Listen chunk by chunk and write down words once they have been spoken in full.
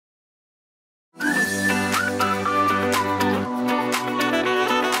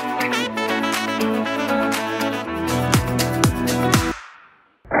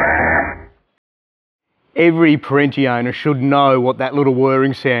Every Perentie owner should know what that little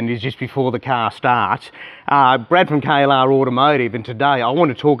whirring sound is just before the car starts. Brad from KLR Automotive, and today I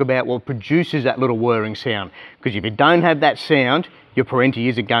want to talk about what produces that little whirring sound, because if you don't have that sound, your Perentie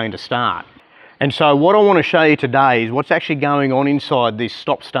isn't going to start. And so what I want to show you today is what's actually going on inside this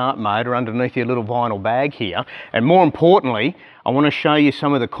stop-start motor underneath your little vinyl bag here. And more importantly, I want to show you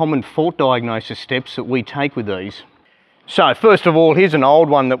some of the common fault diagnosis steps that we take with these. So first of all, here's an old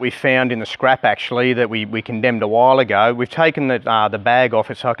one that we found in the scrap actually that we condemned a while ago. We've taken the bag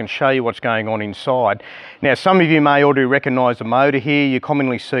off it so I can show you what's going on inside. Now some of you may already recognise the motor here. You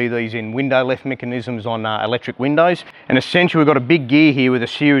commonly see these in window lift mechanisms on electric windows. And essentially we've got a big gear here with a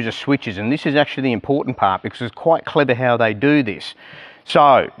series of switches, and this is actually the important part because it's quite clever how they do this.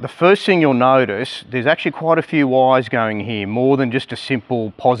 So the first thing you'll notice, there's actually quite a few wires going here, more than just a simple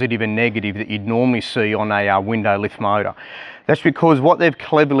positive and negative that you'd normally see on a window lift motor. That's because what they've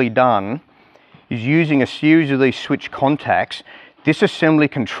cleverly done is using a series of these switch contacts, this assembly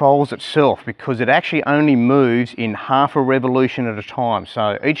controls itself because it actually only moves in half a revolution at a time.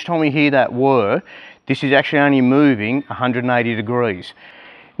 So each time you hear that whir, this is actually only moving 180 degrees.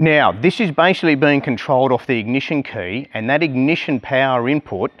 Now, this is basically being controlled off the ignition key, and that ignition power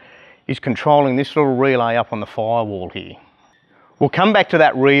input is controlling this little relay up on the firewall here. We'll come back to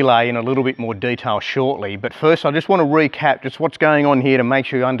that relay in a little bit more detail shortly, but first I just want to recap just what's going on here to make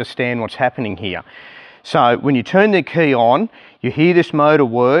sure you understand what's happening here. So when you turn the key on, you hear this motor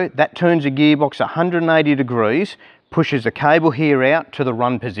whir, that turns the gearbox 180 degrees, pushes the cable here out to the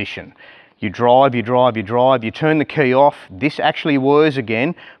run position. You drive, you turn the key off, this actually whirs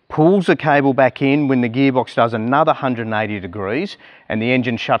again, pulls the cable back in when the gearbox does another 180 degrees and the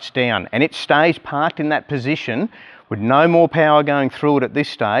engine shuts down, and it stays parked in that position with no more power going through it at this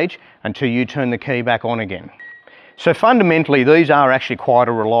stage until you turn the key back on again. So fundamentally these are actually quite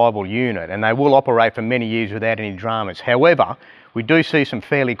a reliable unit and they will operate for many years without any dramas. However, we do see some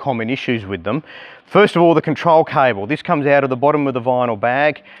fairly common issues with them. First of all, the control cable. This comes out of the bottom of the vinyl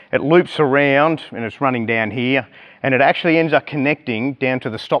bag. It loops around and it's running down here, and it actually ends up connecting down to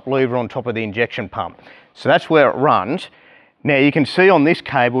the stop lever on top of the injection pump. So that's where it runs. Now you can see on this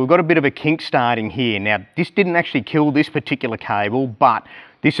cable, we've got a bit of a kink starting here. Now this didn't actually kill this particular cable, but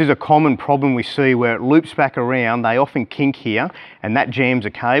this is a common problem we see where it loops back around. They often kink here and that jams a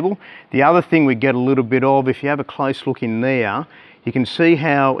cable. The other thing we get a little bit of, if you have a close look in there, you can see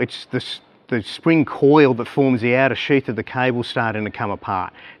how it's the spring coil that forms the outer sheath of the cable starting to come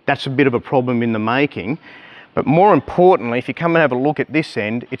apart. That's a bit of a problem in the making. But more importantly, if you come and have a look at this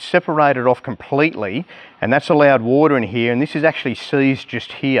end, it's separated off completely, and that's allowed water in here, and this is actually seized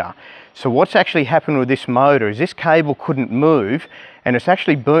just here. So what's actually happened with this motor is this cable couldn't move, and it's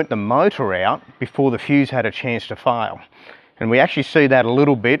actually burnt the motor out before the fuse had a chance to fail. And we actually see that a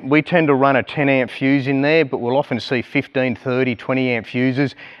little bit. We tend to run a 10 amp fuse in there, but we'll often see 15, 30, 20 amp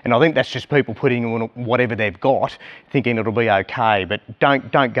fuses. And I think that's just people putting in whatever they've got, thinking it'll be okay, but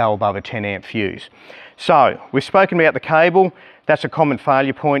don't go above a 10 amp fuse. So we've spoken about the cable. That's a common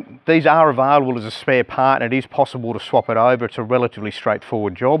failure point. These are available as a spare part, and it is possible to swap it over. It's a relatively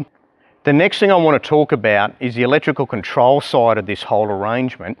straightforward job. The next thing I want to talk about is the electrical control side of this whole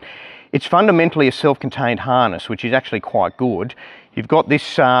arrangement. It's fundamentally a self-contained harness, which is actually quite good. You've got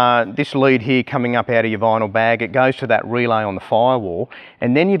this lead here coming up out of your vinyl bag. It goes to that relay on the firewall,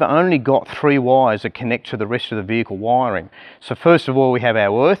 and then you've only got 3 wires that connect to the rest of the vehicle wiring. So first of all, we have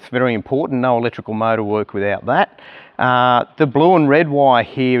our earth, very important. No electrical motor work without that. The blue and red wire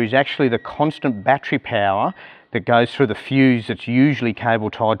here is actually the constant battery power that goes through the fuse that's usually cable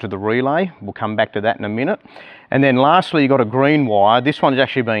tied to the relay. We'll come back to that in a minute. And then lastly, you've got a green wire. This one's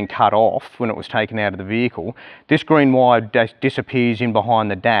actually been cut off when it was taken out of the vehicle. This green wire disappears in behind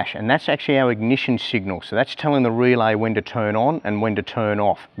the dash, and that's actually our ignition signal. So that's telling the relay when to turn on and when to turn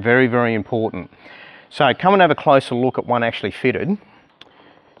off. Very, very important. So come and have a closer look at one actually fitted.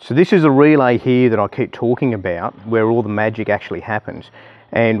 So this is a relay here that I keep talking about, where all the magic actually happens.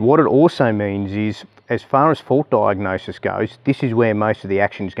 And what it also means is, as far as fault diagnosis goes, this is where most of the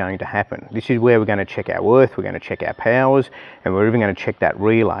action is going to happen. This is where we're going to check our earth, we're going to check our powers, and we're even going to check that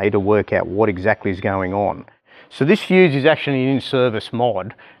relay to work out what exactly is going on. So this fuse is actually an in-service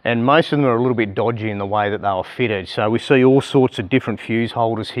mod, and most of them are a little bit dodgy in the way that they were fitted. So we see all sorts of different fuse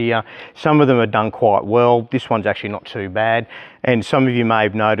holders here. Some of them are done quite well. This one's actually not too bad. And some of you may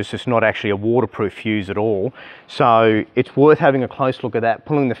have noticed it's not actually a waterproof fuse at all. So it's worth having a close look at that,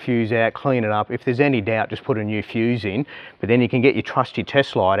 pulling the fuse out, clean it up. If there's any doubt, just put a new fuse in. But then you can get your trusty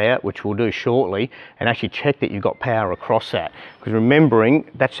test light out, which we'll do shortly, and actually check that you've got power across that. Because remembering,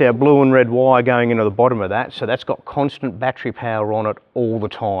 that's our blue and red wire going into the bottom of that. So that's that's got constant battery power on it all the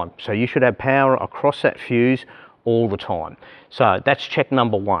time. So you should have power across that fuse all the time. So that's check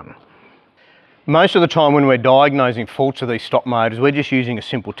number one. Most of the time when we're diagnosing faults of these stop motors, we're just using a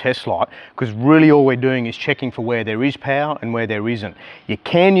simple test light, because really all we're doing is checking for where there is power and where there isn't. You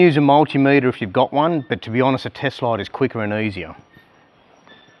can use a multimeter if you've got one, but to be honest, a test light is quicker and easier.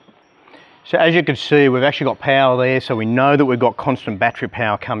 So as you can see, we've actually got power there, so we know that we've got constant battery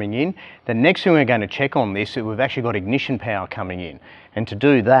power coming in. The next thing we're going to check on this is we've actually got ignition power coming in. And to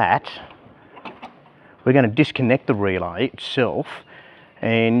do that, we're going to disconnect the relay itself,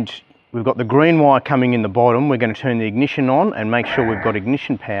 and we've got the green wire coming in the bottom. We're going to turn the ignition on and make sure we've got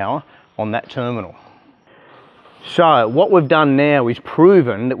ignition power on that terminal. So what we've done now is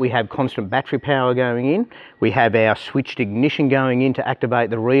proven that we have constant battery power going in. We have our switched ignition going in to activate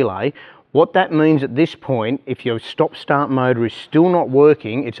the relay. What that means at this point, if your stop-start motor is still not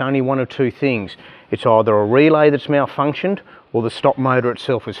working, it's only one of two things. It's either a relay that's malfunctioned or the stop motor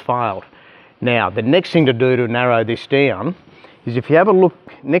itself has failed. Now, the next thing to do to narrow this down is if you have a look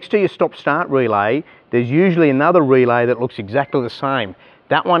next to your stop-start relay, there's usually another relay that looks exactly the same.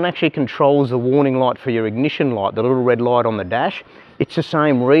 That one actually controls the warning light for your ignition light, the little red light on the dash. It's the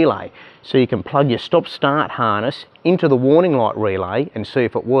same relay. So you can plug your stop-start harness into the warning light relay and see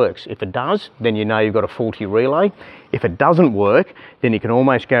if it works. If it does, then you know you've got a faulty relay. If it doesn't work, then you can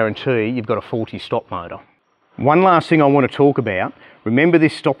almost guarantee you've got a faulty stop motor. One last thing I want to talk about, remember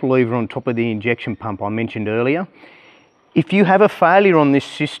this stop lever on top of the injection pump I mentioned earlier? If you have a failure on this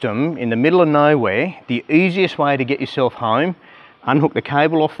system in the middle of nowhere, the easiest way to get yourself home, unhook the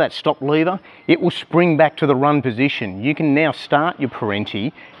cable off that stop lever, it will spring back to the run position. You can now start your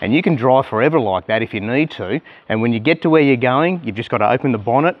Perentie and you can drive forever like that if you need to. And when you get to where you're going, you've just got to open the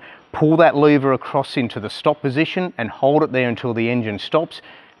bonnet, pull that lever across into the stop position and hold it there until the engine stops,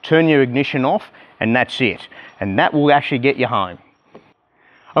 turn your ignition off, and that's it. And that will actually get you home.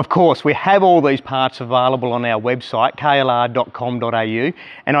 Of course, we have all these parts available on our website, klr.com.au,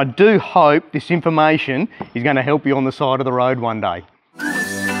 and I do hope this information is going to help you on the side of the road one day.